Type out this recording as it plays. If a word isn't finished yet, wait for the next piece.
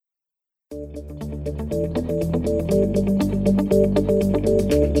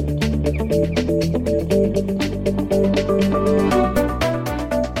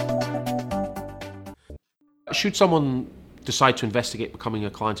Should someone decide to investigate becoming a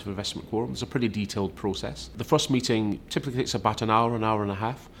client of Investment Quorum, there's a pretty detailed process. The first meeting typically takes about an hour and a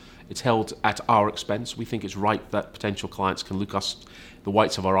half. It's held at our expense. We think it's right that potential clients can look us the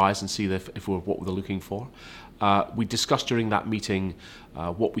whites of our eyes and see if we're what they're looking for. We discuss during that meeting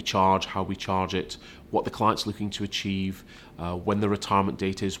what we charge, how we charge it, what the client's looking to achieve, when the retirement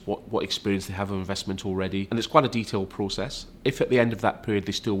date is, what experience they have of investment already. And it's quite a detailed process. If at the end of that period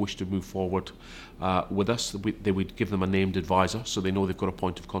they still wish to move forward with us, they would give them a named advisor so they know they've got a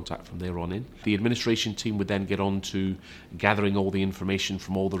point of contact from there on in. The administration team would then get on to gathering all the information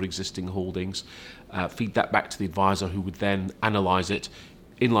from all their existing holdings, feed that back to the advisor who would then analyse it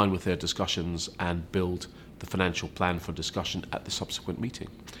in line with their discussions and build the financial plan for discussion at the subsequent meeting.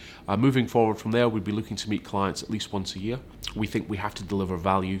 Moving forward from there, we'd be looking to meet clients at least once a year. We think we have to deliver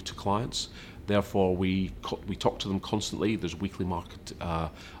value to clients. Therefore, we talk to them constantly. There's weekly market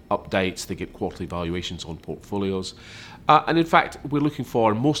updates. They get quarterly valuations on portfolios. And in fact, we're looking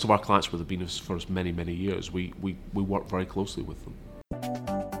for, and most of our clients would have been for us many, many years. We work very closely with them.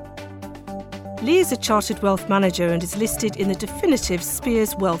 Lee is a chartered wealth manager and is listed in the definitive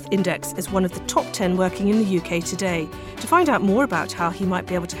Spears Wealth Index as one of the top 10 working in the UK today. To find out more about how he might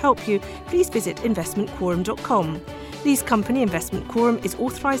be able to help you, please visit investmentquorum.com. Lee's company, Investment Quorum, is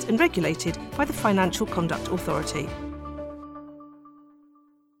authorised and regulated by the Financial Conduct Authority.